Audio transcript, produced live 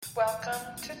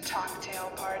Welcome to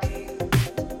Cocktail Party.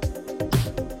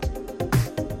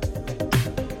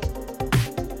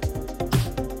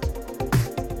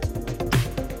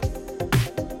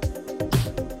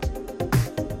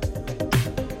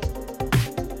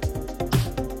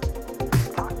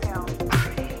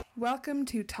 Welcome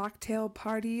to Cocktail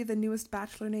Party, the newest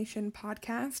Bachelor Nation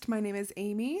podcast. My name is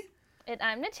Amy. And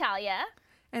I'm Natalia.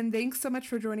 And thanks so much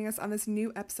for joining us on this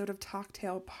new episode of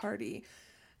Cocktail Party.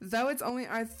 Though it's only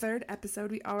our third episode,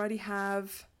 we already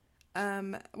have,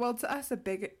 to us, a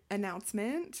big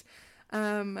announcement.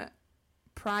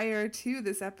 Prior to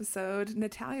this episode,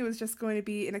 Natalia was just going to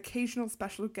be an occasional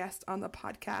special guest on the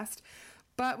podcast,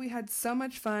 but we had so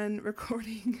much fun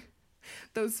recording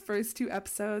those first two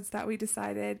episodes that we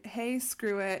decided, hey,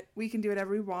 screw it, we can do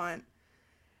whatever we want.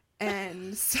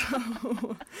 And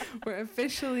so we're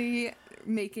officially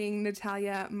making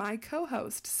Natalia my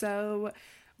co-host. So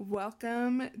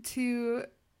welcome to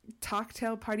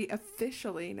Cocktail Party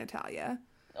officially, Natalia.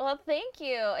 Well, thank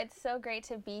you. It's so great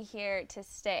to be here to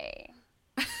stay.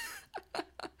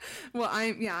 Well,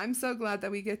 I'm so glad that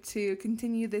we get to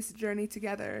continue this journey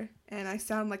together. And I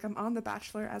sound like I'm on The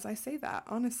Bachelor as I say that,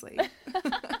 honestly.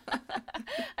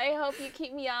 I hope you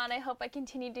keep me on. I hope I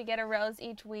continue to get a rose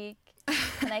each week.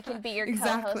 And I can be your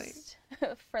Exactly.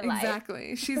 co-host for life.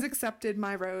 Exactly. She's accepted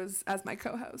my rose as my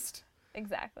co-host.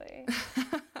 Exactly.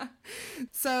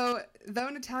 So, though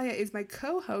Natalia is my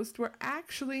co-host, we're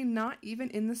actually not even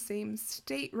in the same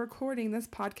state recording this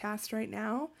podcast right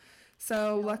now.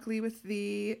 So, luckily with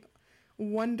the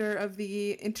wonder of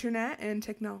the internet and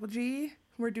technology,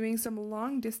 we're doing some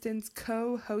long-distance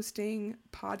co-hosting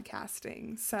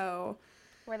podcasting. So,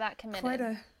 we're that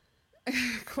committed.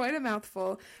 Quite a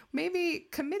mouthful. Maybe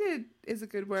committed is a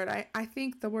good word. I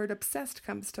think the word obsessed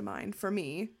comes to mind for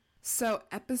me. So,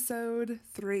 episode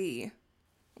 3.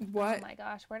 What? Oh my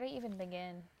gosh, where do I even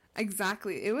begin?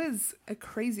 Exactly. It was a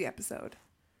crazy episode.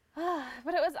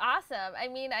 But it was awesome. I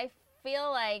mean, I feel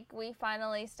like we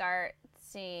finally start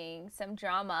seeing some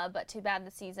drama, but too bad the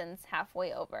season's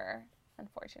halfway over,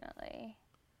 unfortunately.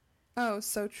 Oh,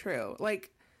 so true.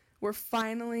 Like, we are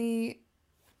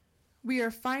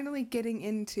finally getting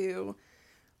into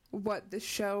what the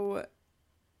show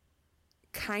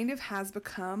kind of has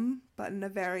become, but in a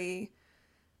very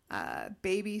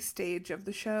baby stage of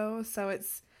the show. So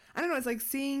it's like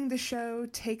seeing the show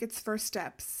take its first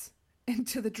steps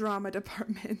into the drama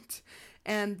department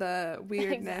and the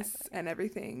weirdness Exactly. and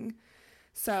everything.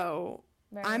 So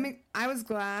I was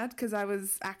glad because I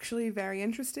was actually very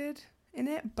interested in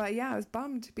it, but yeah, I was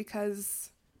bummed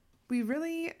because we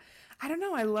really, I don't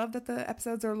know, I love that the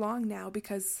episodes are long now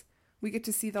because we get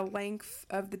to see the length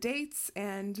of the dates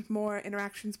and more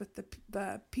interactions with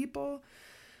the people.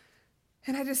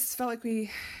 And I just felt like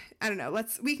we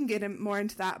can get more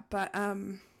into that. But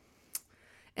in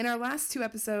our last two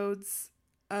episodes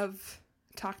of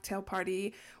Cocktail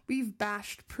Party, we've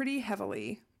bashed pretty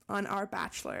heavily on our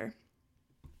Bachelor.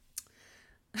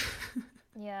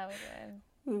 Yeah, we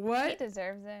did. What? He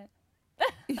deserves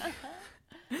it.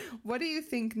 What do you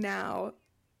think now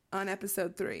on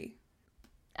episode 3?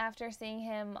 After seeing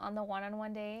him on the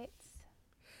one-on-one dates?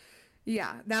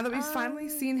 Yeah, now that we've finally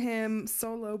seen him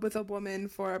solo with a woman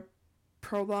for a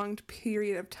prolonged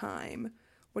period of time,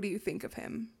 what do you think of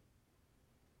him?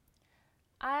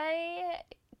 I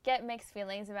get mixed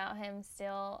feelings about him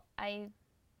still. I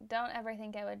don't ever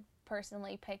think I would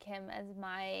personally pick him as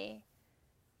my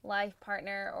life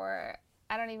partner, or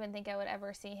I don't even think I would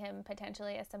ever see him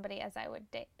potentially as somebody as I would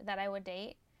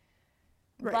date.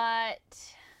 Right.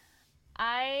 But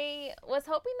I was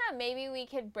hoping that maybe we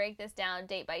could break this down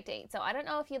date by date. So I don't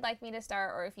know if you'd like me to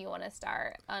start or if you want to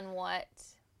start on what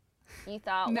you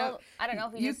thought. No, well, I don't know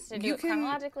if we just to do it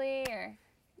chronologically or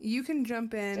you can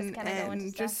jump in just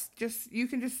and just you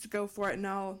can just go for it, and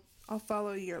I'll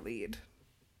follow your lead.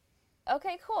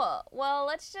 Okay, cool. Well,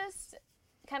 let's just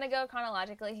kind of go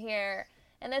chronologically here.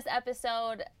 In this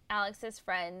episode, Alex's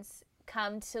friends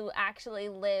come to actually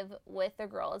live with the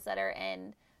girls that are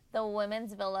in the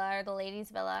women's villa or the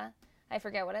ladies' villa. I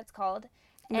forget what it's called.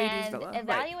 Ladies' villa.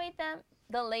 Evaluate them.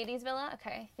 The ladies' villa?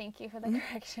 Okay, thank you for the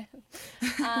correction.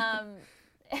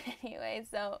 Anyway,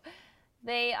 so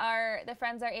the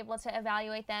friends are able to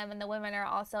evaluate them, and the women are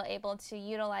also able to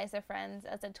utilize their friends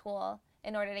as a tool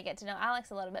in order to get to know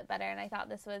Alex a little bit better. And I thought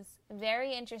this was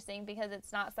very interesting because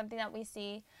it's not something that we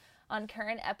see on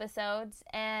current episodes,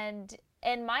 and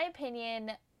in my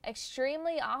opinion,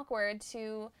 extremely awkward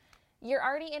to, you're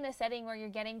already in a setting where you're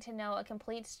getting to know a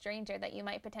complete stranger that you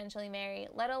might potentially marry,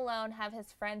 let alone have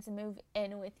his friends move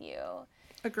in with you.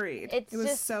 Agreed. It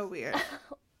was so weird.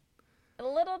 A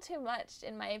little too much,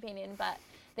 in my opinion, but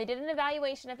They did an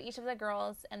evaluation of each of the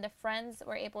girls, and the friends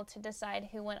were able to decide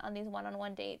who went on these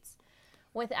one-on-one dates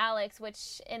with Alex,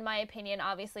 which, in my opinion,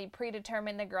 obviously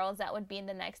predetermined the girls that would be in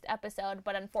the next episode,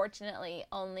 but unfortunately,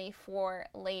 only 4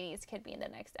 ladies could be in the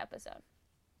next episode.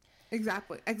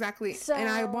 Exactly. So, and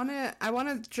I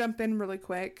wanna jump in really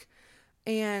quick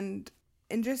and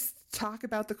just talk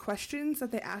about the questions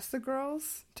that they asked the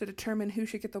girls to determine who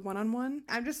should get the one-on-one.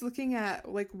 I'm just looking at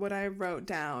like what I wrote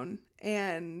down,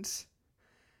 and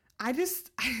I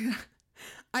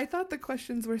thought the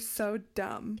questions were so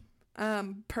dumb.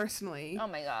 Personally. Oh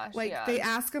my gosh. Like, yeah. they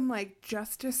ask them like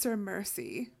justice or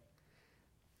mercy.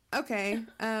 Okay.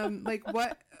 Like,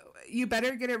 what? You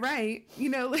better get it right. You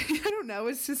know, like, I don't know.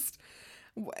 It's just,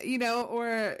 you know,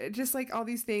 or just like all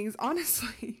these things.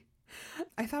 Honestly,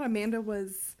 I thought Amanda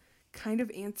was kind of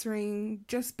answering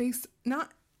just based, not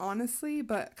honestly,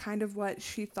 but kind of what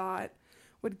she thought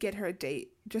would get her a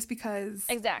date. Just because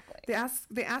exactly.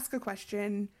 They ask a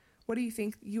question, what do you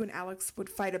think you and Alex would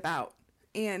fight about?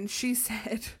 And she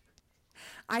said,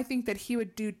 I think that he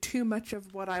would do too much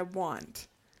of what I want.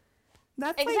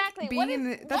 That's exactly.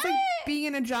 Like being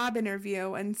in a job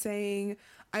interview and saying,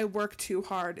 I work too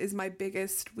hard is my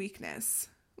biggest weakness.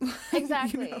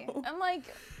 Exactly. You know? I'm like,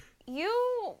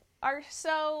 you are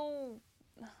so,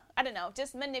 I don't know,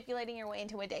 just manipulating your way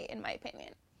into a date, in my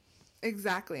opinion.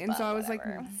 Exactly. And so I was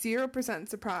whatever. Like 0%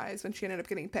 surprised when she ended up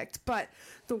getting picked. But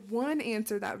the one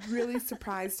answer that really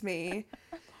surprised me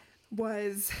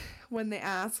was when they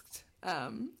asked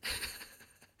how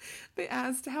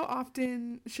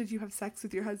often should you have sex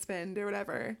with your husband or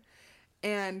whatever,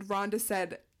 and Rhonda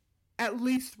said at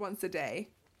least once a day.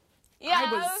 Yeah,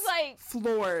 I was like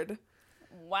floored.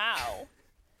 Wow.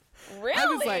 Really? I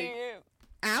was like,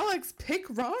 Alex, pick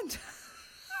Rhonda.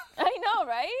 I know,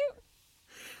 right?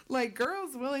 Like,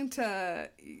 girls willing to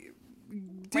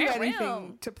do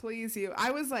anything to please you.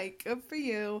 I was like, good for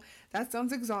you. That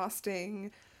sounds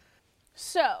exhausting.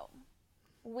 So,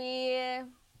 we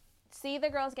see the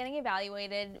girls getting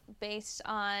evaluated based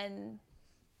on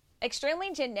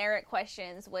extremely generic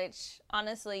questions, which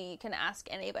honestly you can ask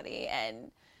anybody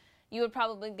and you would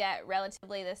probably get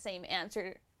relatively the same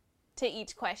answer to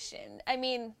each question. I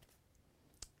mean,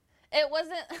 they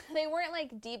weren't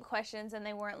like deep questions, and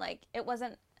it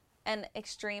wasn't an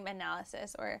extreme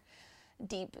analysis or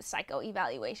deep psycho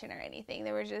evaluation or anything.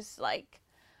 They were just like,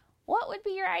 what would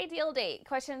be your ideal date?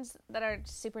 Questions that are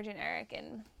super generic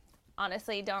and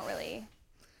honestly don't really,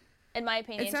 in my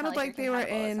opinion, it sounded like they were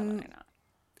in.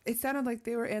 It sounded like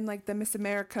they were in like the Miss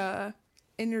America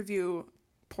interview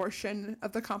portion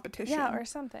of the competition. Yeah, or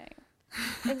something.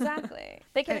 Exactly.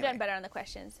 They could have done better on the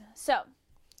questions. So.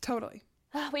 Totally.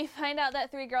 We find out that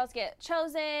 3 girls get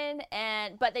chosen,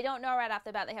 but they don't know right off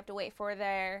the bat. They have to wait for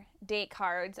their date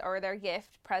cards or their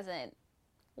gift, present,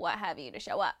 what have you, to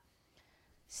show up.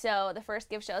 So the first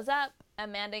gift shows up.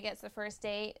 Amanda gets the first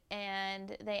date,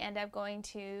 and they end up going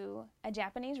to a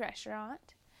Japanese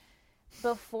restaurant.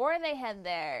 Before they head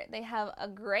there, they have a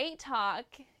great talk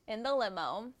in the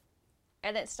limo,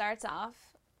 and it starts off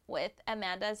with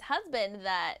Amanda's husband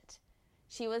that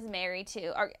she was married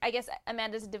to, or I guess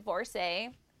Amanda's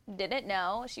divorcee, didn't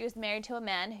know. She was married to a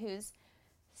man who's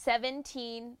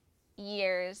 17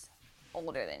 years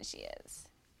older than she is.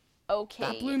 Okay.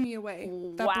 That blew me away.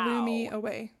 Wow. That blew me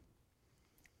away.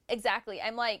 Exactly.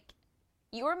 I'm like,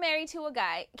 you were married to a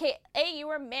guy. Okay, A, you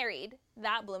were married.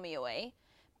 That blew me away.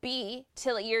 B,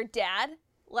 to your dad.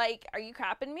 Like, are you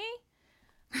crapping me?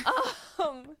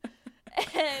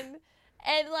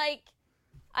 And like,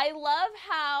 I love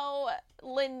how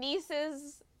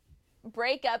Lenice's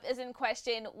breakup is in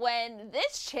question when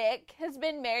this chick has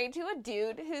been married to a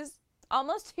dude who's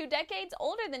almost 2 decades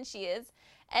older than she is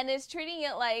and is treating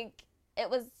it like it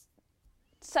was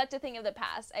such a thing of the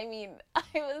past. I mean, I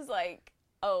was like,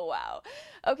 oh, wow.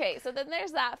 Okay, so then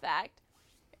there's that fact.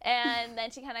 And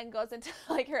then she kind of goes into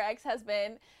like her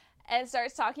ex-husband and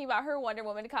starts talking about her Wonder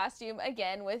Woman costume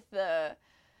again with the...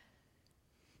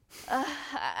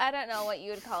 I don't know what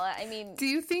you would call it. I mean, do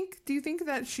you think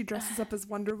that she dresses up as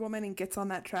Wonder Woman and gets on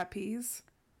that trapeze?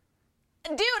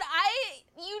 Dude,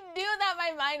 you knew that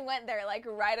my mind went there like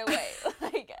right away.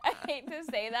 Like, I hate to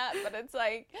say that, but it's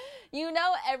like, you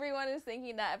know, everyone is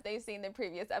thinking that if they've seen the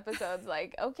previous episodes,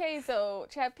 like, okay, so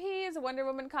trapeze, Wonder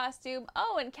Woman costume,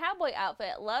 oh, and cowboy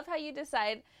outfit. Love how you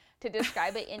decide to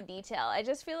describe it in detail. I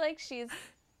just feel like she's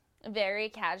very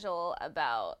casual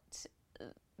about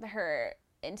her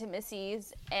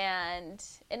intimacies, and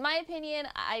in my opinion,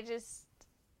 I just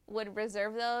would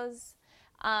reserve those.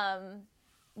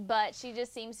 But she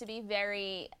just seems to be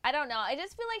very, I don't know, I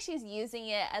just feel like she's using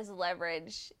it as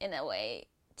leverage in a way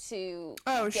to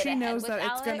she knows with that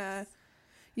Alex. it's gonna,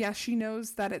 Yeah, she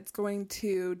knows that it's going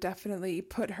to definitely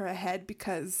put her ahead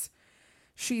because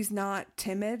she's not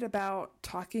timid about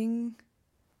talking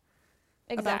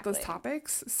about those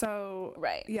topics. So,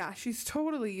 right. Yeah, she's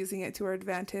totally using it to her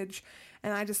advantage.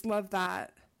 And I just love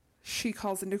that she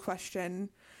calls into question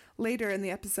later in the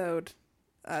episode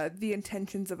the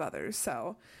intentions of others.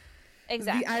 So,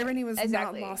 exactly. The irony was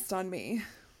not lost on me.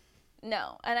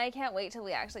 No, and I can't wait till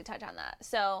we actually touch on that.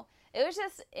 So, it was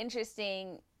just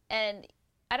interesting. And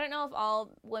I don't know if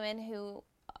all women who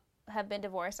have been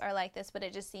divorced are like this, but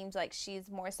it just seems like she's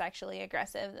more sexually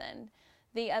aggressive than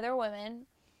the other women.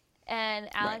 And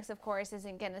Alex, of course,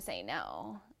 isn't going to say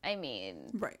no. I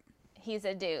mean, he's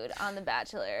a dude on The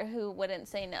Bachelor who wouldn't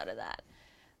say no to that.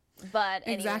 But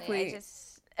anyway, exactly.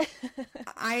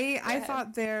 I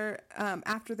thought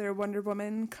after their Wonder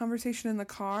Woman conversation in the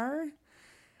car,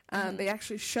 they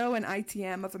actually show an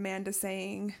ITM of Amanda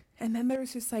saying, and then there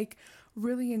was just like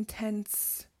really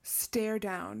intense stare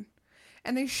down.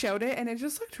 And they showed it, and it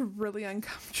just looked really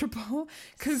uncomfortable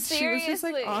because she was just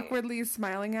like awkwardly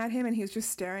smiling at him, and he was just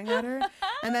staring at her.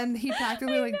 And then he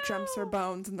practically like jumps her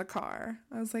bones in the car.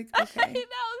 I was like, okay. I know,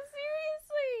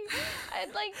 seriously.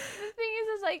 And like the thing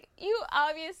is like you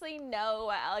obviously know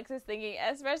what Alex is thinking,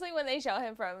 especially when they show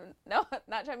him from not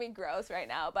trying to be gross right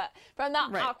now, but from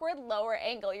that awkward lower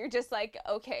angle. You're just like,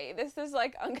 okay, this is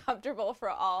like uncomfortable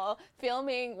for all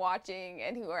filming, watching,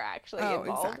 and who are actually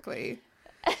involved. Exactly.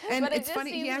 And it's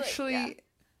funny, he actually,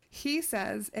 he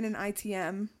says in an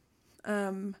ITM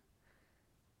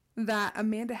that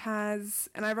Amanda has,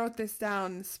 and I wrote this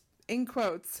down in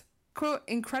quotes, quote,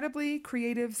 incredibly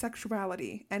creative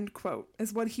sexuality, end quote,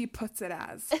 is what he puts it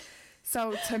as.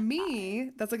 So to me,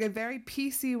 that's like a very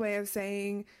PC way of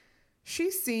saying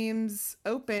she seems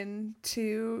open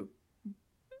to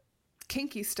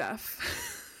kinky stuff.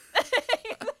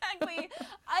 Exactly.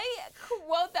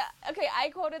 I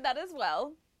quoted that as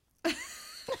well.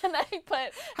 And I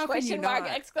put question mark,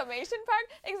 exclamation mark.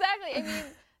 Exactly. I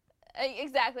mean,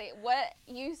 exactly. What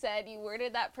you said, you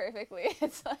worded that perfectly.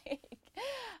 It's like,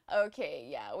 okay,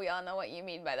 yeah, we all know what you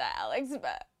mean by that, Alex.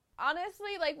 But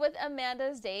honestly, like with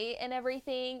Amanda's date and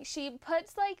everything, she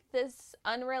puts like this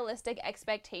unrealistic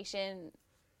expectation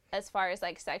as far as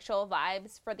like sexual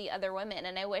vibes for the other women.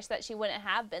 And I wish that she wouldn't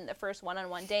have been the first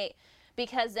one-on-one date,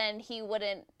 because then he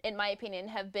wouldn't, in my opinion,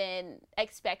 have been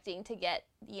expecting to get,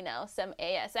 some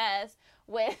ASS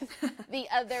with the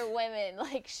other women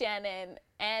like Shannon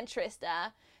and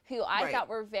Trista, who I thought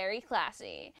were very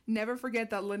classy. Never forget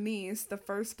that Lanice, the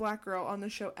first black girl on the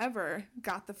show ever,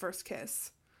 got the first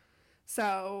kiss.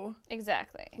 So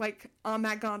exactly, like on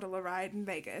that gondola ride in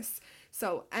Vegas.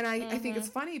 So, and I think it's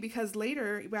funny because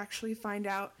later we actually find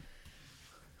out,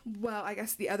 well, I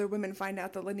guess the other women find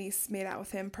out that Lanice made out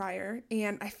with him prior,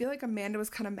 and I feel like Amanda was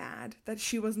kind of mad that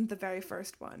she wasn't the very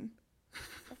first one.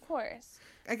 Of course.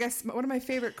 I guess one of my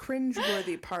favorite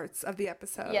cringe-worthy parts of the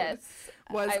episode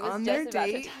was on their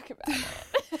date.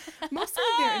 Most of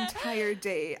their entire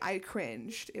day, I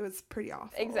cringed. It was pretty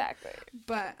awful. Exactly.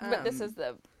 But this is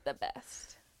the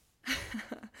best.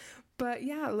 But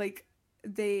yeah, like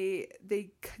they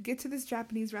get to this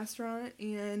Japanese restaurant,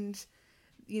 and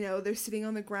they're sitting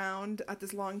on the ground at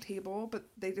this long table, but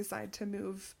they decide to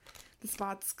move the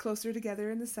spots closer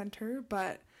together in the center.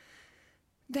 But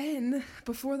then,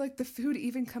 before like the food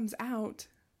even comes out,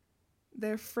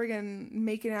 they're friggin'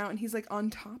 making out, and he's like on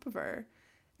top of her.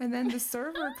 And then the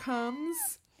server comes,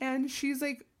 and she's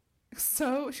like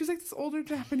this older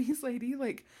Japanese lady,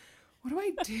 like, what do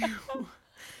I do?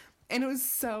 And it was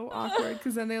so awkward,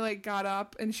 because then they like got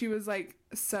up, and she was like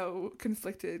so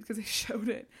conflicted because they showed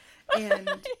it. And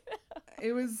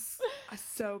it was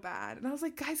so bad. And I was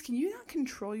like, guys, can you not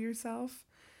control yourself?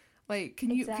 Like, can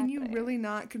you really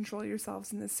not control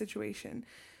yourselves in this situation?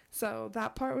 So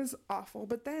that part was awful.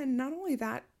 But then not only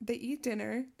that, they eat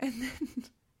dinner, and then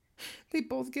they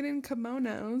both get in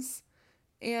kimonos,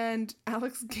 and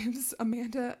Alex gives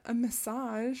Amanda a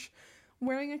massage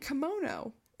wearing a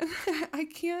kimono. I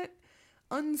can't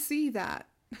unsee that.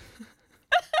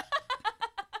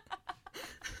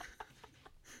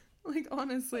 Like,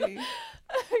 honestly.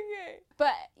 Okay.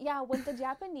 But yeah, when the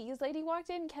Japanese lady walked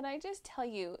in, can I just tell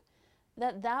you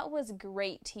that was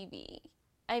great TV.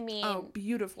 I mean,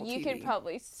 beautiful TV. You could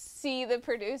probably see the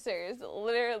producers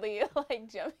literally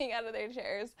like jumping out of their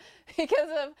chairs because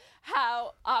of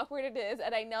how awkward it is.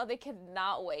 And I know they could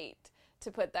not wait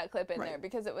to put that clip in there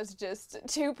because it was just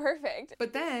too perfect.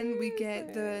 But then we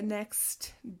get the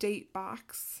next date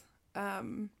box,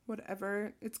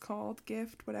 whatever it's called,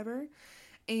 gift, whatever.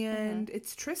 And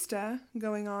it's Trista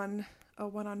going on a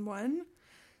one-on-one.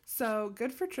 So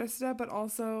good for Trista, but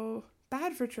also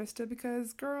bad for Trista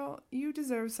because, girl, you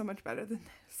deserve so much better than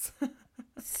this.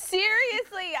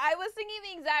 Seriously, I was thinking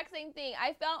the exact same thing.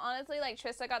 I felt honestly like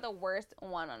Trista got the worst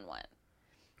one-on-one.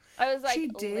 I was like, She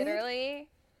did? Literally.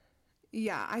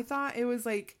 Yeah, I thought it was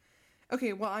like,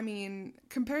 okay, well, I mean,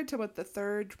 compared to what the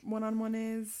third one-on-one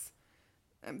is,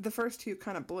 the first two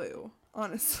kind of blew,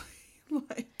 honestly.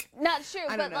 Like, not true,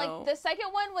 but know. Like the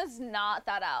second one was not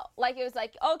that out. Like it was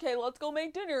like, okay, let's go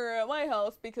make dinner at my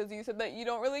house because you said that you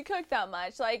don't really cook that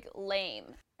much. Like,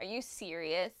 lame. Are you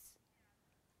serious?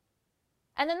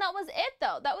 And then that was it,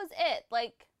 though. That was it.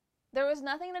 Like, there was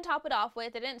nothing to top it off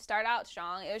with. It didn't start out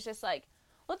strong. It was just like,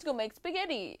 let's go make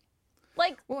spaghetti.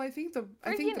 Like, well, I think the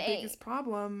biggest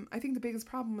problem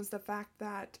was the fact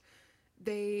that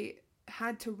they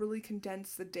had to really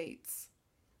condense the dates.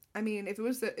 I mean, if it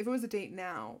was a date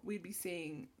now, we'd be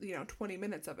seeing, 20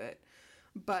 minutes of it.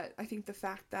 But I think the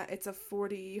fact that it's a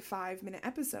 45-minute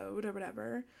episode or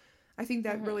whatever, I think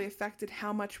that really affected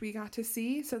how much we got to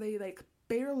see. So they like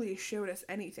barely showed us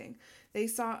anything. They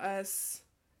saw us,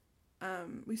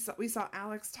 we saw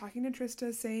Alex talking to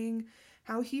Trista, saying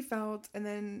how he felt, and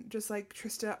then just like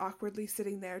Trista awkwardly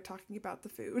sitting there talking about the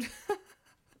food.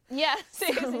 Yeah,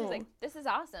 seriously, he's like, this is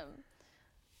awesome.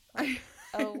 Okay.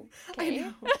 I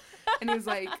know. And he was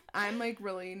like, I'm like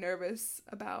really nervous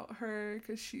about her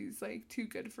because she's like too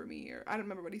good for me, or I don't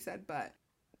remember what he said, but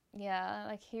yeah,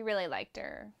 like he really liked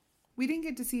her. We didn't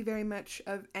get to see very much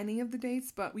of any of the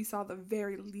dates, but we saw the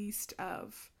very least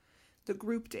of the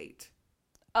group date.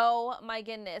 Oh my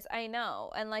goodness, I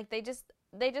know. And like they just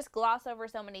gloss over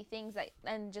so many things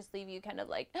and just leave you kind of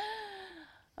like,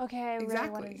 okay, I really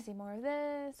wanted to see more of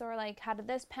this, or like, how did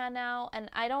this pan out? And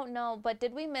I don't know, but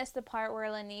did we miss the part where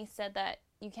Lenise said that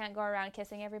you can't go around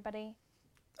kissing everybody?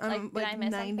 I'm like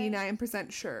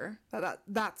 99% sure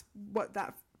that's what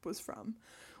that was from.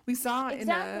 We saw in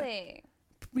a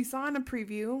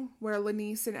preview where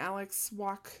Lenise and Alex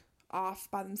walk off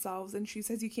by themselves, and she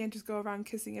says you can't just go around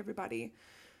kissing everybody.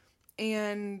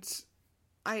 And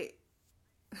I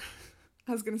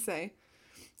was gonna say,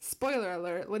 spoiler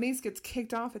alert, Lenise gets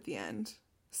kicked off at the end.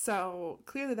 So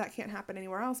clearly that can't happen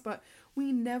anywhere else, but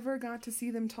we never got to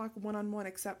see them talk one-on-one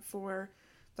except for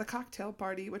the cocktail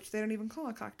party, which they don't even call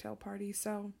a cocktail party,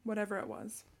 so whatever it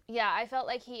was. Yeah, I felt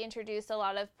like he introduced a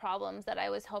lot of problems that I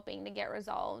was hoping to get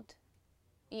resolved,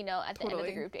 at the end of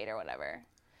the group date or whatever.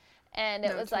 And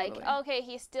it was like, okay,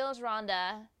 he steals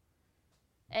Rhonda,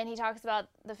 and he talks about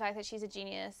the fact that she's a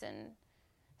genius and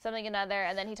something another,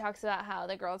 and then he talks about how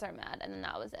the girls are mad, and then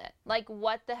that was it. Like,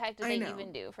 what the heck did they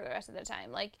even do for the rest of the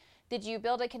time? Like, did you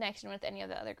build a connection with any of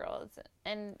the other girls?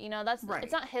 And, that's right.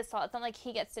 It's not his fault. It's not like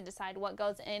he gets to decide what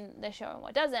goes in the show and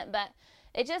what doesn't, but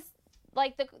it just,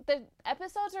 like, the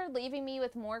episodes are leaving me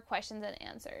with more questions than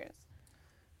answers.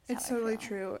 It's totally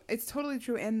true. It's totally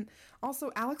true. And also,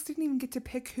 Alex didn't even get to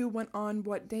pick who went on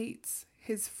what dates.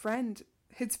 His friends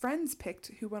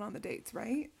picked who went on the dates,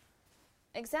 right?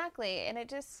 Exactly. And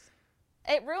it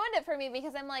ruined it for me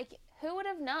because I'm like, who would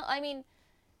have known? I mean,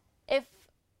 if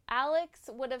Alex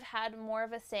would have had more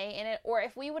of a say in it, or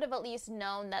if we would have at least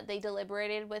known that they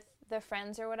deliberated with the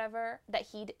friends or whatever, that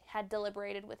he had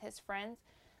deliberated with his friends,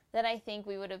 then I think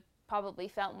we would have probably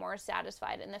felt more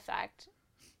satisfied in the fact,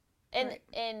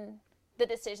 in the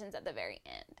decisions at the very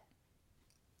end.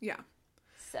 Yeah.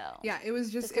 So. Yeah, it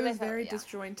was very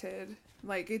disjointed.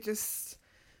 Like,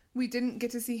 we didn't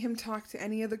get to see him talk to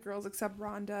any of the girls except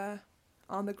Rhonda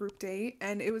on the group date,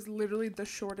 and it was literally the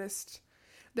shortest.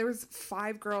 There was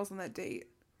 5 girls on that date.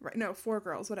 Right? No, 4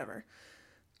 girls, whatever,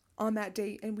 on that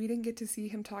date, and we didn't get to see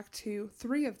him talk to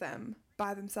 3 of them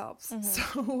by themselves. Mm-hmm.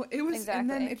 So it was, and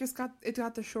then it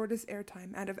got the shortest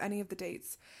airtime out of any of the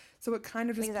dates. So it kind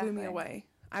of just blew me away.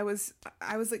 I was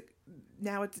like,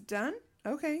 now it's done?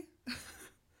 Okay.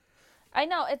 I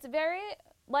know, it's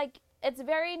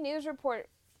very news report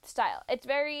style. It's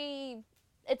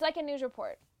like a news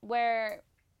report where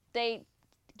they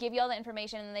give you all the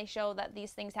information and they show that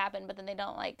these things happen, but then they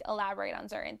don't like elaborate on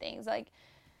certain things. Like,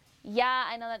 yeah,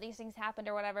 I know that these things happened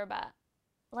or whatever, but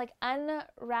like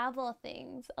unravel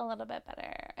things a little bit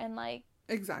better and like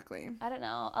exactly. I don't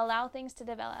know, allow things to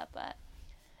develop, but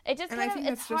it just I think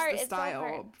that's just the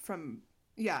style from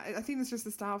I think that's just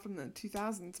the style from the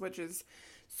 2000s, which is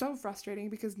so frustrating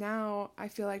because now I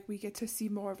feel like we get to see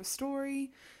more of a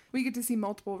story. We get to see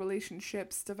multiple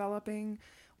relationships developing,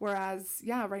 whereas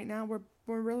right now we're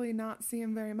really not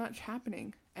seeing very much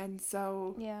happening. And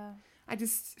so I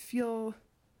just feel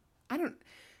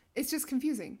it's just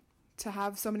confusing to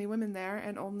have so many women there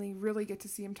and only really get to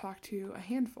see him talk to a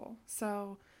handful.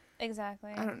 So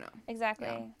exactly. I don't know. Exactly.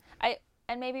 Yeah.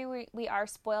 And maybe we are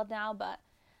spoiled now, but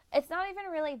it's not even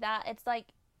really that. It's like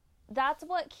that's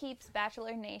what keeps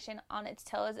Bachelor Nation on its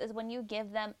toes, is when you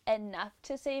give them enough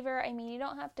to savor. I mean, you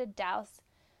don't have to douse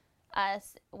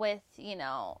us with, you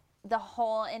know, the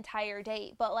whole entire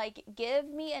date, but like give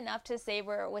me enough to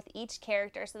savor with each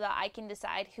character so that I can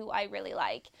decide who I really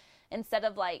like, instead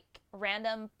of like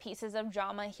random pieces of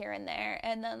drama here and there,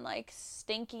 and then like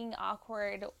stinking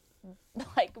awkward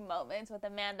like moments with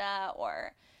Amanda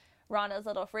or Rhonda's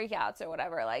little freakouts or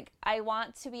whatever. Like, I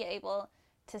want to be able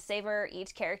to savor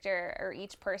each character or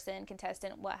each person,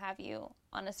 contestant, what have you,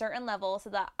 on a certain level so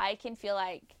that I can feel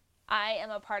like I am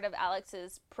a part of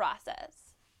Alex's process.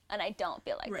 And I don't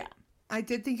feel like that. I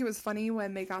did think it was funny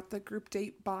when they got the group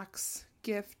date box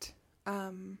gift,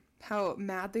 how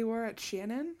mad they were at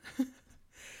Shannon.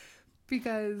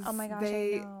 Because oh my gosh,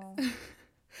 I know.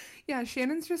 Yeah,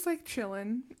 Shannon's just like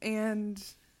chilling, and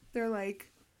they're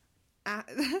like, I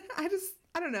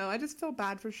don't know, I just feel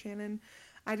bad for Shannon.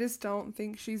 I just don't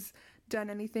think she's done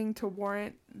anything to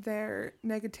warrant their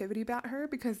negativity about her,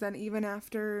 because then even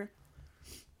after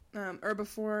or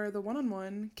before the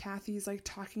one-on-one, Kathy's like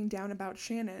talking down about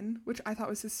Shannon, which I thought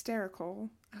was hysterical.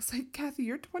 I was like, Kathy,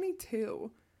 you're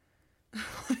 22.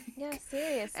 Like, yeah,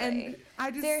 seriously. And I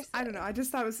don't know, I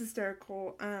just thought it was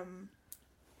hysterical.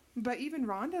 But even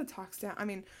Rhonda talks down. I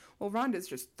mean, well, Rhonda's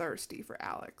just thirsty for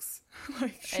Alex.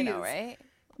 Like, she is right?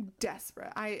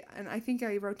 desperate. I think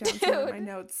I wrote down some of my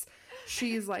notes.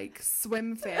 She's like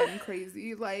swim fan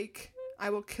crazy. Like, I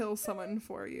will kill someone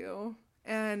for you.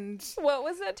 And what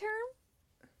was that term?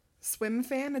 Swim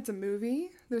fan. It's a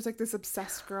movie. There's like this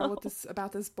obsessed girl with this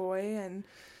about this boy, and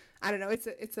I don't know.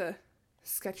 It's a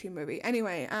sketchy movie.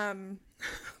 Anyway,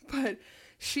 but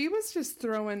she was just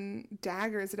throwing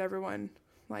daggers at everyone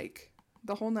like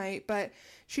the whole night. But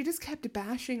she just kept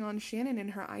bashing on Shannon in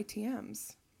her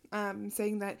ITMs,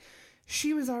 saying that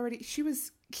she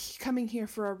was coming here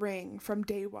for a ring from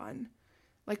day one,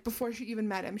 like before she even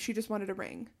met him. She just wanted a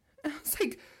ring. And I was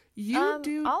like, you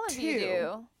do all of too. you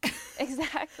do.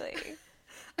 Exactly.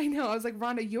 I know. I was like,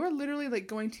 Rhonda, you're literally like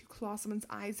going to claw someone's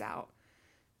eyes out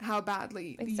how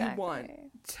badly you want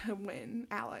to win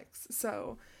Alex.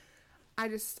 So I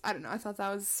don't know. I thought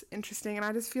that was interesting, and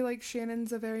I just feel like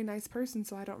Shannon's a very nice person,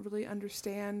 so I don't really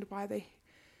understand why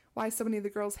so many of the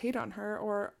girls hate on her,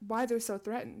 or why they're so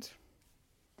threatened.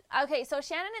 Okay, so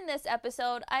Shannon in this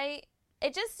episode,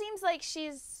 it just seems like she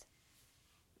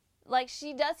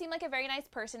does seem like a very nice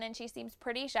person, and she seems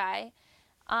pretty shy.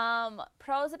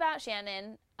 Pros about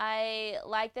Shannon, I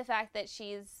like the fact that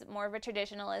she's more of a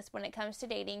traditionalist when it comes to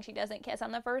dating. She doesn't kiss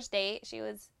on the first date. She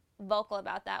was vocal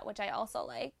about that, which I also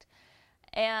liked.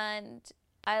 And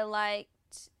I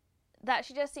liked that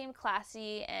she just seemed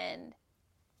classy and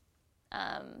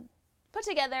put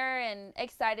together and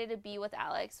excited to be with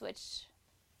Alex,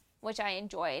 which I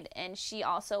enjoyed. And she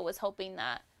also was hoping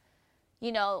that,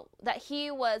 you know, that he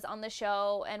was on the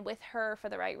show and with her for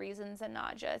the right reasons and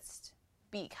not just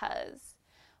because,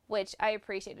 which I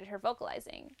appreciated her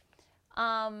vocalizing.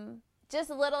 Just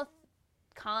little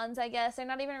cons, I guess. They're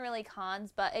not even really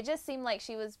cons, but it just seemed like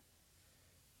she was,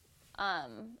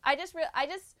 I just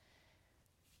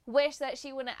wish that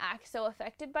she wouldn't act so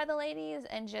affected by the ladies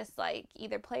and just like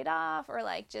either played off or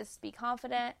like just be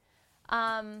confident.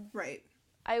 Right.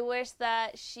 I wish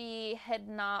that she had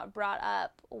not brought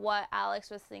up what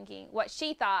Alex was thinking, what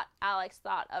she thought Alex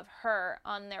thought of her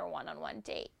on their one-on-one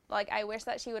date. Like, I wish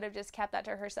that she would have just kept that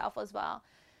to herself as well.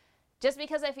 Just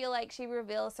because I feel like she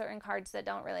reveals certain cards that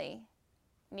don't really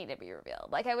need to be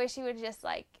revealed. Like, I wish she would just,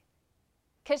 like,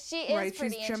 because she is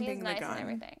pretty and she is nice and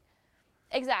everything.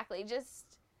 Exactly. Just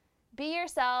be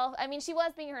yourself. I mean, she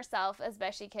was being herself as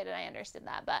best she could, and I understood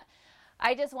that, but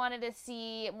I just wanted to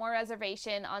see more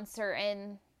reservation on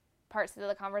certain parts of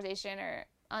the conversation or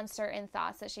on certain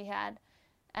thoughts that she had.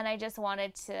 And I just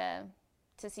wanted to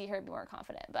see her be more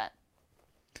confident. But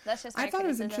that's just my I thought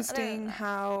criticism. It was interesting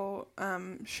how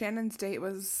Shannon's date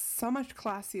was so much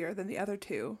classier than the other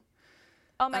two.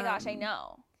 Oh my gosh, I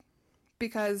know.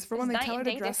 Because for one, they tell her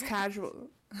to dress casual.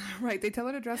 Right, they tell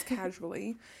her to dress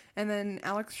casually. And then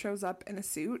Alex shows up in a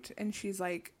suit and she's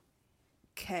like,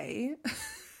 okay.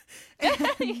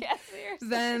 Yes,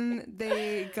 then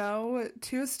they go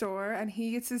to a store and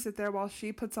he gets to sit there while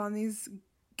she puts on these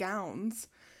gowns,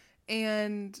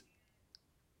 and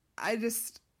I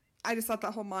just thought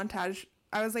that whole montage,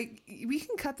 I was like, we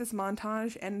can cut this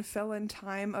montage and fill in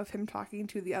time of him talking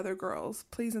to the other girls,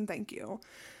 please and thank you.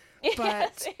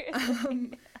 But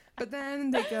but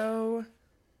then they go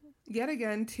yet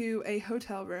again to a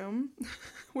hotel room,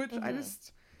 which I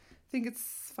just think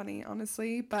it's funny,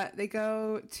 honestly. But they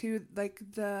go to like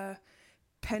the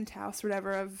penthouse or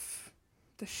whatever of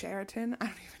the Sheraton. I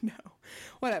don't even know.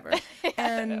 Whatever. Yeah,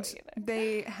 And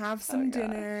they have some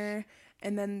dinner,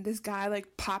 and then this guy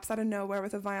like pops out of nowhere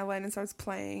with a violin and starts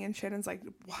playing, and Shannon's like,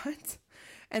 what?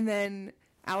 And then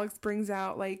Alex brings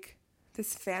out like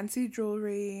this fancy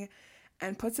jewelry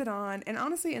and puts it on. And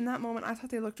honestly, in that moment, I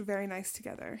thought they looked very nice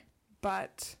together.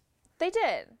 But they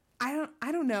did. I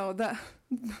don't know.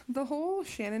 The whole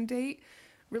Shannon date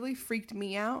really freaked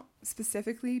me out,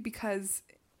 specifically because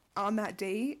on that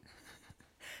date,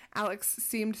 Alex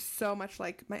seemed so much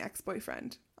like my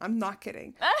ex-boyfriend. I'm not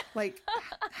kidding. Like,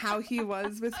 how he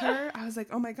was with her, I was like,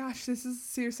 oh my gosh, this is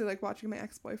seriously like watching my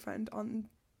ex-boyfriend on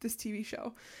this TV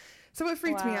show. So it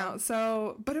freaked me out.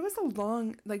 So, but it was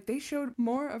like, they showed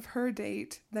more of her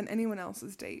date than anyone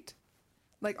else's date.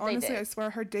 Like, honestly, I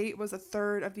swear her date was a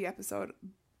third of the episode,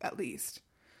 at least.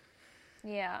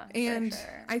 Yeah, and for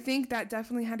sure. I think that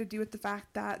definitely had to do with the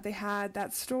fact that they had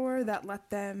that store that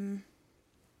let them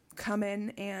come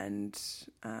in and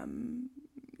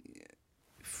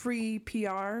free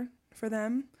PR for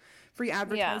them, free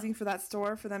advertising for that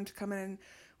store, for them to come in and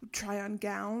try on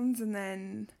gowns. And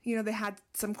then, you know, they had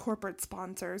some corporate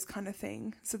sponsors kind of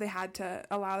thing, so they had to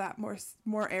allow that more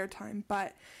airtime.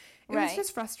 But it was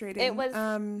just frustrating. It was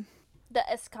the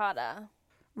Escada.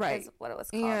 Right. Is what it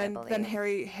was called, and I believe.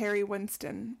 then Harry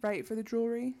Winston, right, for the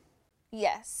jewelry?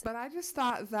 Yes. But I just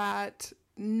thought that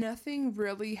nothing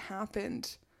really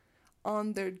happened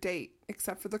on their date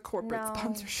except for the corporate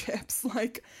sponsorships.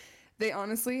 Like, they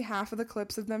honestly, half of the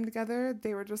clips of them together,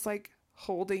 they were just like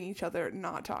holding each other,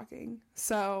 not talking.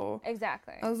 So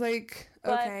exactly. I was like,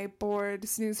 okay, bored,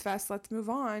 snooze fest, let's move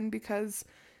on, because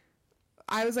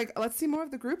I was like, let's see more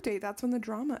of the group date. That's when the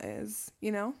drama is,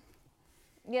 you know?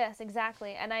 Yes,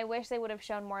 exactly. And I wish they would have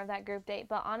shown more of that group date.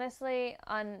 But honestly,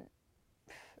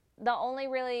 the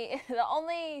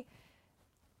only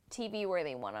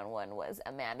TV-worthy one-on-one was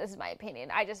Amanda's, in my opinion.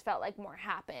 I just felt like more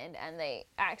happened, and they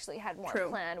actually had more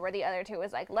planned, where the other two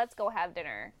was like, let's go have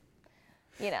dinner,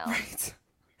 you know? Right.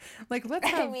 Like, let's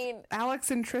have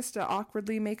Alex and Trista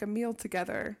awkwardly make a meal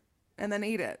together and then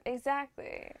eat it.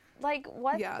 Exactly. Like,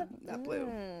 what? Yeah, that blew.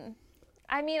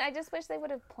 I mean, I just wish they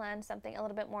would have planned something a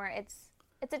little bit more. It's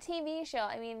a TV show.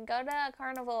 I mean, go to a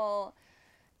carnival,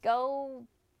 go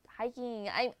hiking.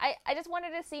 I just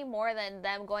wanted to see more than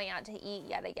them going out to eat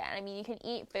yet again. I mean, you can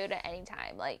eat food at any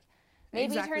time. Like,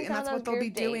 maybe turn some of those and that's what they'll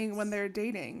be doing dates. when they're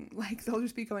dating. Like, they'll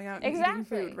just be going out and eating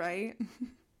food, right?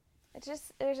 It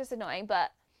was just annoying,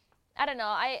 but I don't know.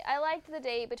 I liked the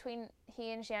date between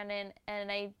he and Shannon,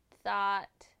 and I thought,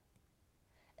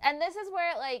 and this is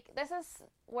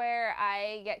where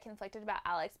I get conflicted about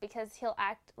Alex, because he'll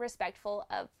act respectful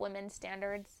of women's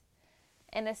standards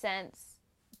in a sense,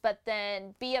 but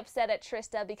then be upset at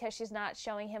Trista because she's not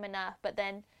showing him enough. But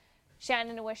then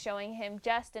Shannon was showing him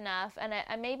just enough, and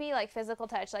maybe like physical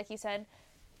touch, like you said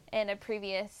in a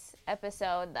previous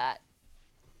episode, that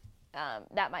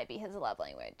that might be his love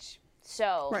language.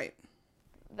 So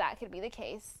that could be the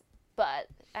case. But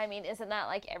I mean, isn't that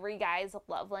like every guy's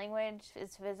love language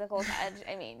is physical touch?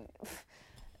 I mean,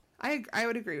 I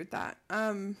would agree with that.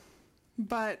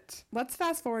 But let's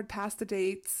fast forward past the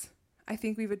dates. I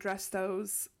think we've addressed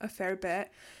those a fair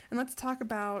bit. And let's talk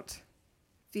about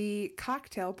the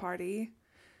cocktail party.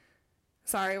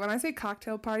 Sorry, when I say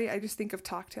cocktail party, I just think of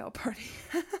Talktail party.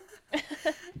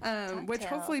 Which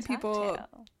hopefully people...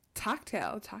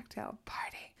 Talktail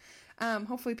party.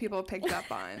 Hopefully people picked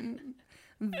up on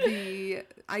the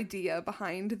idea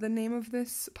behind the name of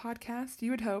this podcast.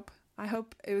 You would hope. I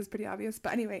hope it was pretty obvious.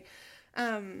 But anyway,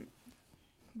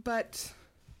 but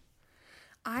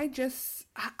I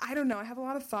don't know. I have a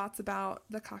lot of thoughts about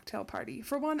the cocktail party.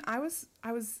 For one, I was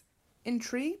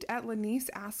intrigued at Lanice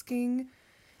asking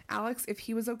Alex if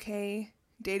he was okay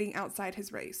dating outside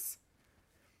his race.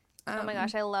 Oh my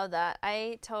gosh, I love that.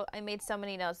 I made so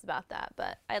many notes about that,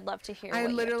 but I'd love to hear what you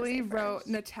have to say first. I literally wrote,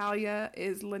 Natalia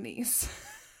is Lanice.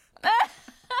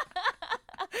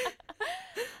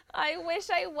 I wish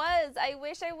I was. I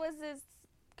wish I was as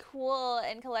cool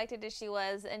and collected as she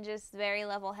was, and just very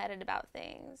level-headed about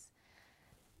things.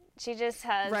 She just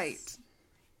has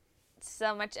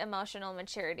so much emotional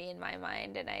maturity in my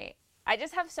mind, and I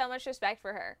just have so much respect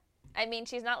for her. I mean,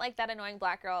 she's not like that annoying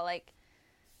black girl, like,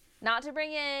 not to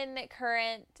bring in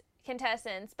current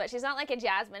contestants, but she's not like a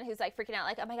Jasmine who's like freaking out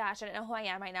like, oh my gosh, I don't know who I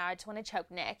am right now, I just want to choke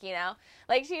Nick, you know?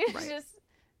 Like, she's just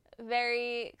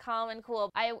very calm and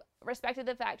cool. I respected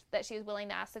the fact that she was willing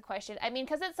to ask the question. I mean,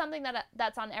 because it's something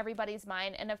that's on everybody's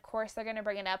mind, and of course they're going to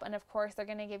bring it up, and of course they're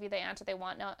going to give you the answer they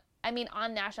want. No, I mean,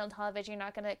 on national television, you're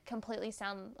not going to completely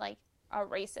sound like a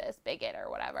racist bigot or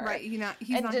whatever. Right. He's not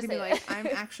going to be like, I'm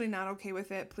actually not okay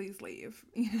with it. Please leave.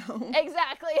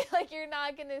 Exactly. Like, you're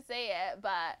not going to say it.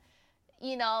 But,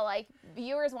 like,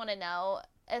 viewers want to know,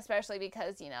 especially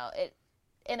because, it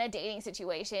in a dating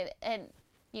situation, and,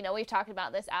 we've talked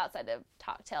about this outside of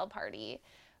Cocktail Party,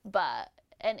 but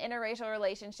an interracial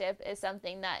relationship is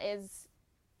something that is,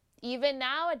 even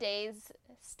nowadays,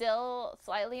 still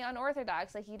slightly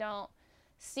unorthodox. Like, you don't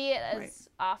see it as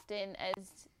often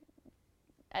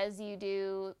as you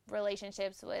do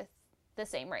relationships with the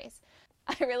same race.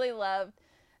 I really loved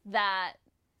that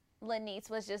Lanice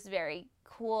was just very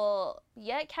cool,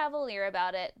 yet cavalier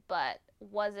about it, but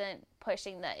wasn't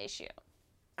pushing the issue.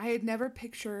 I had never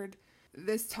pictured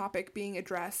this topic being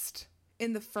addressed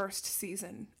in the first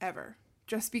season ever,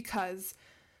 just because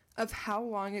of how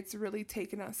long it's really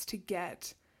taken us to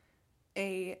get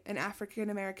an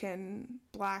African-American,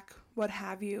 Black, what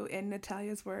have you, in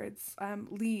Natalia's words,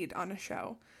 lead on a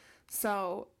show.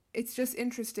 So it's just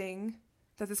interesting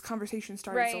that this conversation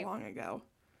started so long ago.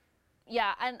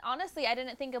 Yeah, and honestly, I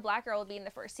didn't think a Black girl would be in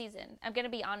the first season. I'm going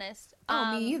to be honest.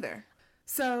 Me either.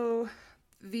 So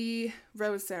the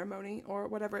rose ceremony, or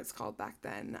whatever it's called back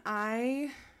then,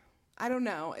 I don't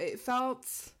know. It felt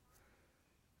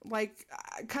like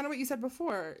kind of what you said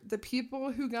before. The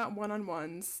people who got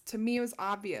one-on-ones, to me, it was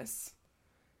obvious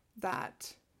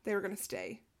that they were going to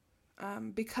stay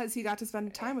because he got to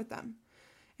spend time with them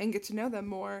and get to know them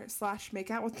more /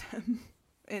 make out with them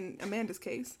in Amanda's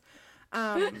case.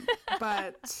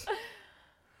 But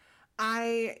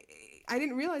I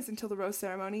didn't realize until the rose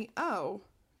ceremony,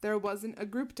 there wasn't a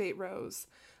group date rose.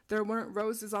 There weren't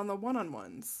roses on the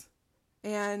one-on-ones.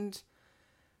 And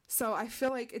so I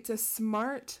feel like it's a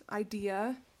smart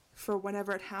idea for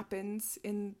whenever it happens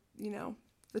in,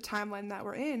 the timeline that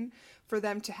we're in, for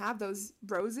them to have those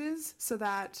roses so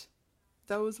that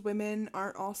those women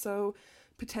aren't also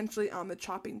potentially on the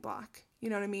chopping block. You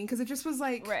know what I mean? Because it just was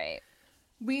like,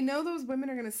 we know those women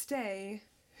are going to stay.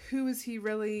 Who is he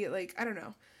really, like, I don't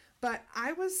know. But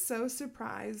I was so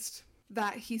surprised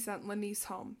that he sent Lanice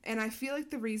home. And I feel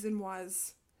like the reason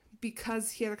was because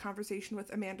he had a conversation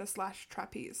with Amanda /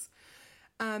 Trapeze.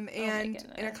 And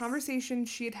in a conversation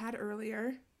she had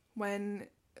earlier when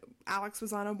Alex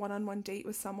was on a one-on-one date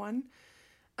with someone,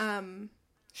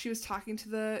 she was talking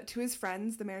to his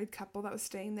friends, the married couple that was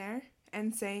staying there,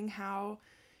 and saying how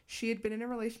she had been in a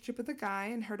relationship with a guy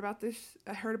and heard about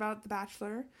The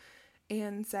Bachelor,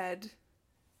 and said,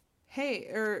 hey,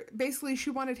 or basically she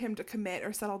wanted him to commit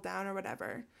or settle down or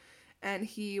whatever. And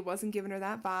he wasn't giving her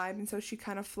that vibe, and so she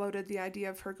kind of floated the idea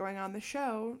of her going on the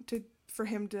show for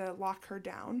him to lock her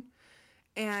down.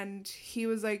 And he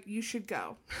was like, you should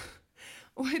go.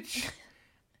 Which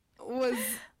was...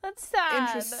 That's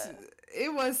sad.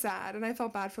 It was sad, and I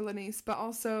felt bad for Lanice, but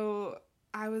also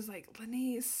I was like,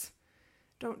 Lanice,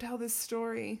 don't tell this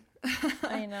story.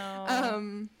 I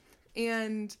know.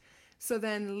 And so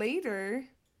then later,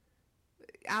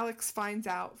 Alex finds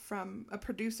out from a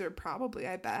producer, probably,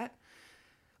 I bet,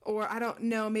 or I don't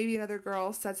know, maybe another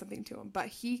girl said something to him, but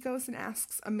he goes and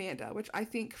asks Amanda, which I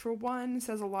think, for one,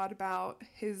 says a lot about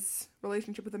his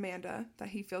relationship with Amanda, that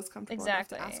he feels comfortable enough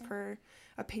to ask her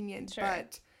opinion. Sure.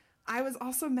 But I was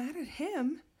also mad at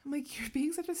him. I'm like, you're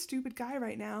being such a stupid guy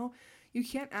right now. You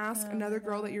can't ask another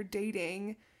girl that you're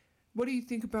dating, what do you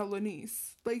think about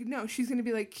Lanice? Like, no, she's going to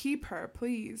be like, keep her,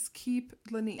 please. Keep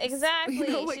Lanice. Exactly.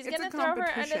 She's going to throw her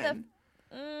under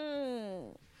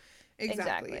the...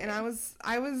 Exactly. And I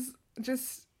was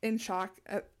just in shock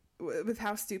with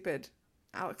how stupid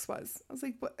Alex was. I was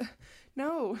like, what?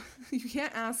 No, you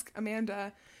can't ask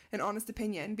Amanda an honest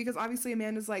opinion, because obviously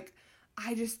Amanda's like,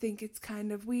 I just think it's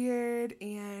kind of weird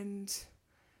and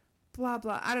blah,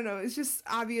 blah. I don't know. It's just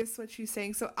obvious what she's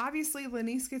saying. So obviously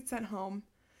Lanice gets sent home,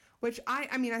 which I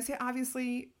say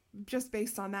obviously just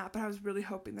based on that, but I was really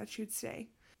hoping that she'd stay.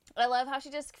 I love how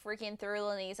she just freaking threw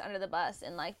Lanice under the bus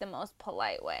in, like, the most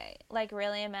polite way. Like,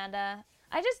 really, Amanda?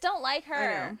 I just don't like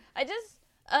her.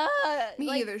 Me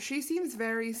either. She seems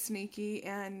very sneaky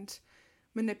and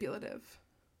manipulative.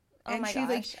 Oh and my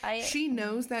gosh. Like, she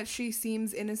knows that she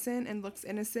seems innocent and looks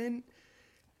innocent,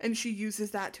 and she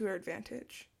uses that to her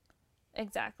advantage.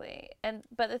 Exactly.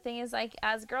 But the thing is, like,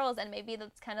 as girls, and maybe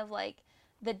that's kind of, like,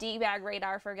 the D-bag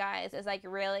radar for guys, is, like,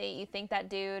 really, you think that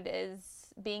dude is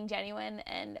being genuine,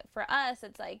 and for us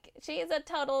it's like, she's a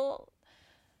total,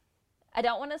 I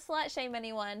don't want to slut shame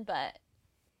anyone, but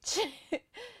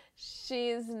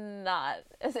she's not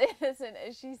as innocent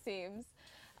as she seems.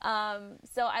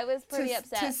 So I was pretty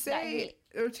upset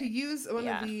to use one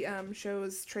of the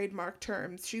show's trademark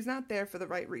terms, she's not there for the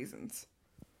right reasons.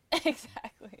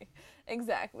 Exactly.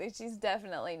 Exactly. She's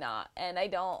definitely not. And I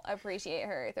don't appreciate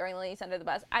her throwing Lenise under the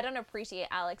bus. I don't appreciate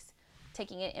Alex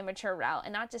taking an immature route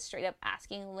and not just straight up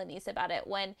asking Lenise about it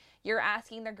when you're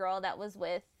asking the girl that was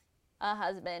with a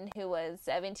husband who was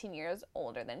 17 years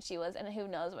older than she was, and who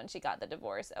knows when she got the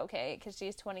divorce, okay? Because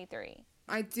she's 23.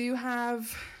 I do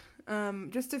have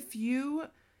just a few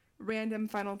random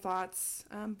final thoughts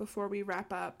before we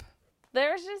wrap up.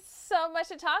 There's just so much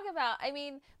to talk about. I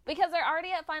mean, because they're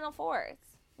already at Final Fours.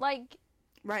 Like,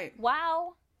 right.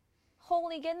 Wow.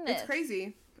 Holy goodness. It's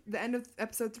crazy. The end of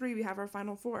episode 3, we have our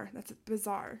final 4. That's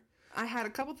bizarre. I had a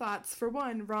couple thoughts. For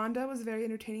one, Rhonda was very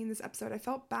entertaining this episode. I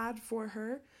felt bad for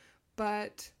her,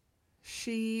 but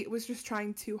she was just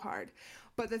trying too hard.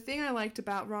 But the thing I liked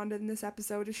about Rhonda in this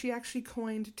episode is she actually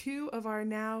coined 2 of our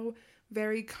now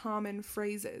very common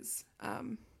phrases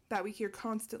that we hear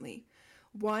constantly.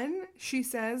 One, she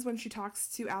says when she talks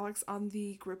to Alex on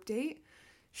the group date,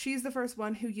 she's the first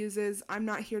one who uses, "I'm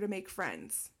not here to make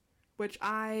friends," which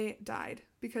I died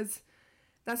because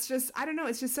that's just, I don't know,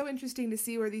 it's just so interesting to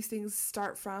see where these things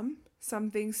start from.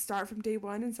 Some things start from day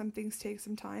one and some things take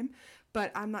some time,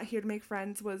 but "I'm not here to make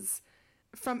friends" was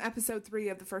from episode 3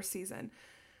 of the first season.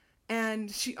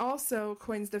 And she also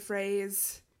coins the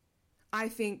phrase, "I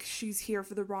think she's here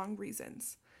for the wrong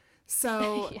reasons."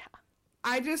 So yeah.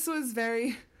 I just was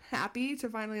very happy to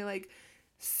finally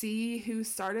see who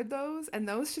started those, and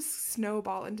those just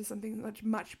snowball into something much,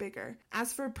 much bigger.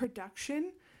 As for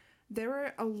production, there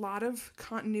were a lot of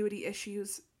continuity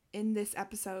issues in this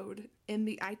episode in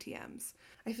the ITMs.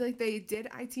 I feel like they did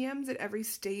ITMs at every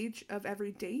stage of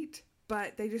every date,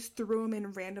 but they just threw them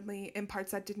in randomly in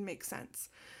parts that didn't make sense.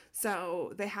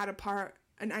 So they had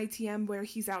an ITM where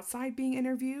he's outside being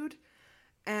interviewed,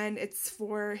 and it's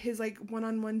for his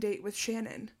one-on-one date with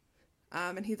Shannon.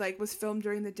 And he was filmed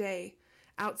during the day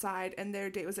outside, and their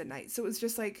date was at night. So it was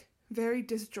just very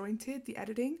disjointed, the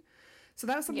editing. So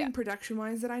that was something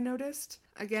production-wise that I noticed.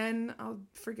 Again, I'll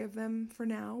forgive them for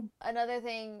now. Another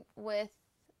thing with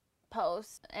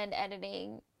post and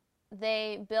editing,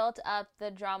 they built up the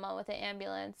drama with the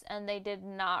ambulance, and they did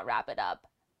not wrap it up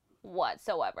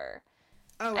whatsoever.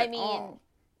 Oh, I mean, all.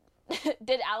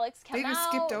 Did Alex come out? They just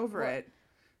skipped over it.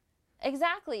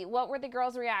 Exactly. What were the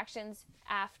girls' reactions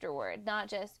afterward? Not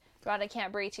just, Rhonda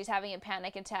can't breathe, she's having a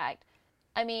panic attack.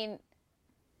 I mean,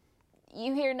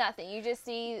 you hear nothing. You just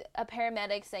see a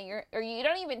paramedic saying or you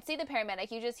don't even see the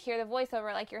paramedic. You just hear the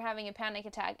voiceover you're having a panic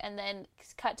attack, and then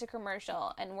cut to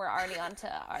commercial, and we're already on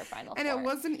to our final And 4. It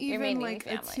wasn't even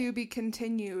a to be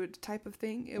continued type of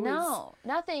thing. It was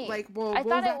nothing. We'll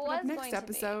wrap it up next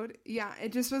episode. Yeah,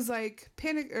 it just was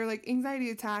panic or anxiety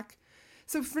attack.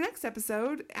 So for next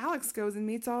episode, Alex goes and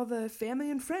meets all the family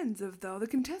and friends of all the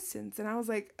contestants, and I was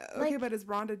okay, but is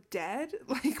Rhonda dead?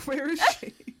 Where is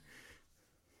she?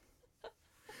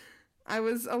 I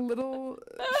was a little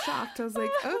shocked. I was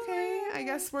okay, I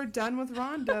guess we're done with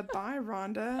Rhonda. Bye,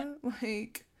 Rhonda.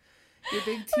 Your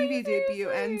big TV debut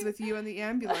ends with you in the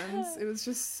ambulance. It was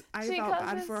just, I felt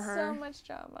bad for her. So much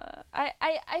drama.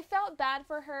 I felt bad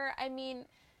for her. I mean,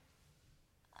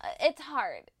 it's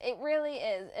hard. It really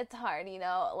is. It's hard,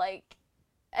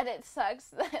 and it sucks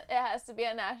that it has to be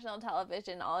on national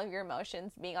television, all of your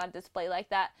emotions being on display like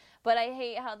that. But I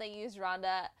hate how they used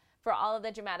Rhonda for all of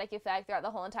the dramatic effect throughout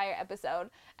the whole entire episode,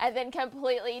 and then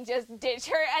completely just ditch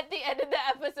her at the end of the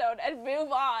episode and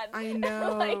move on. I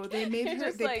know. They made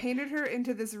her, they painted her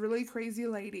into this really crazy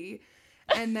lady,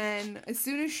 and then as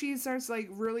soon as she starts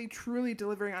really truly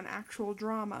delivering on actual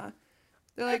drama,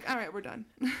 they're all right, we're done.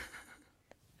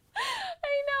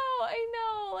 I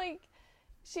know,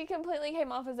 she completely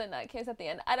came off as a nutcase at the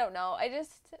end. I don't know.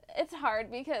 It's hard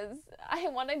because I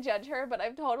want to judge her, but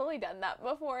I've totally done that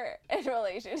before in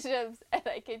relationships, and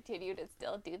I continue to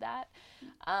still do that.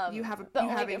 You have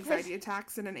anxiety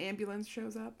attacks and an ambulance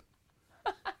shows up?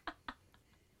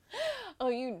 Oh,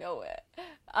 you know it.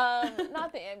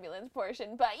 Not the ambulance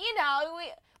portion, but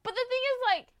but the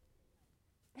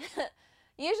thing is,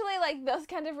 usually, those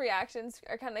kind of reactions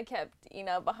are kind of kept,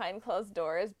 behind closed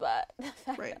doors, but the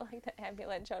fact that, the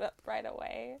ambulance showed up right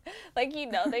away, they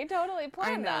totally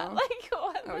planned that. What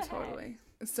the totally.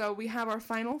 So we have our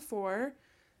final 4,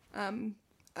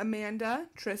 Amanda,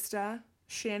 Trista,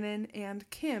 Shannon, and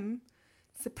Kim.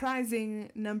 Surprising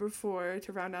number 4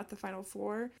 to round out the final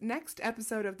 4. Next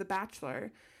episode of The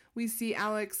Bachelor, we see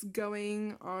Alex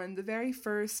going on the very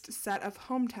first set of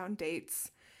hometown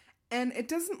dates, and it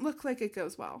doesn't look like it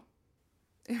goes well.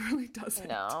 It really doesn't.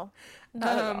 No,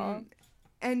 not at all.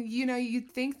 And, you'd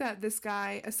think that this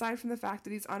guy, aside from the fact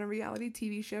that he's on a reality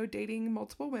TV show dating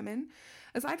multiple women,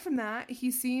 aside from that, he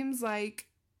seems like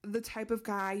the type of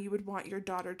guy you would want your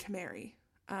daughter to marry.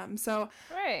 So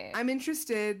right. I'm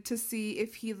interested to see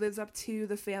if he lives up to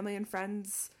the family and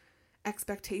friends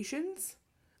expectations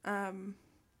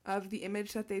of the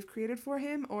image that they've created for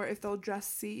him, or if they'll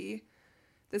just see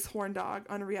this horn dog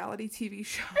on a reality TV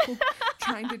show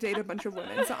trying to date a bunch of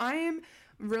women. So I am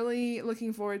really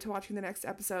looking forward to watching the next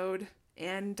episode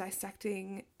and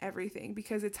dissecting everything,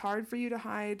 because it's hard for you to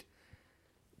hide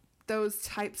those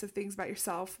types of things about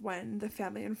yourself when the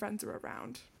family and friends are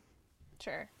around.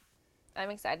 Sure. I'm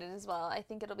excited as well. I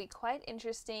think it'll be quite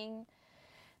interesting.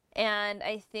 And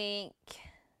I think,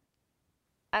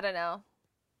 I don't know.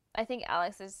 I think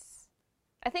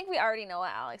we already know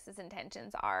what Alex's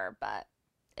intentions are, but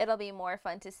it'll be more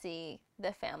fun to see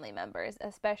the family members,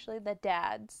 especially the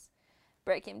dads,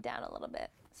 break him down a little bit.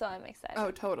 So I'm excited.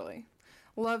 Oh, totally.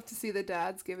 Love to see the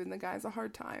dads giving the guys a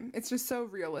hard time. It's just so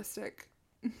realistic.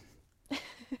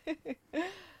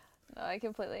 No, I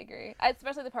completely agree.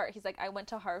 Especially the part he's like, I went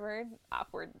to Harvard.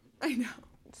 Awkward. I know.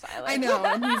 Silence. I know.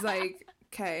 And he's like,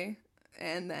 okay.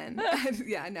 And then,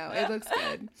 yeah, no, it looks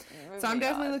good. So I'm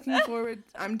definitely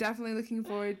looking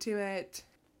forward to it.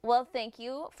 Well, thank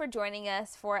you for joining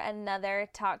us for another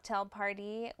Talktail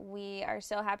party. We are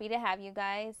so happy to have you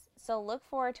guys. So look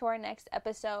forward to our next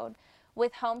episode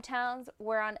with Hometowns.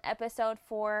 We're on episode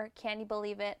 4. Can you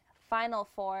believe it? Final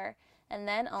 4. And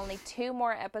then only 2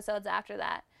 more episodes after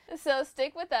that. So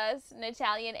stick with us,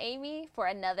 Natalia and Amy, for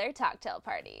another Talktail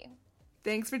party.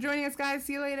 Thanks for joining us, guys.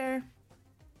 See you later.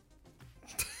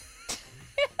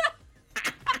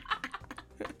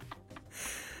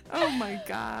 Oh my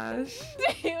gosh.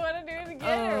 Do you want to do it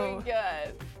again, or are we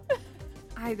good?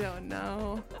 I don't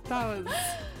know. That was...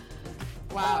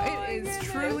 Wow, it is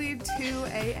truly 2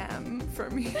 a.m. for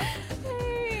me.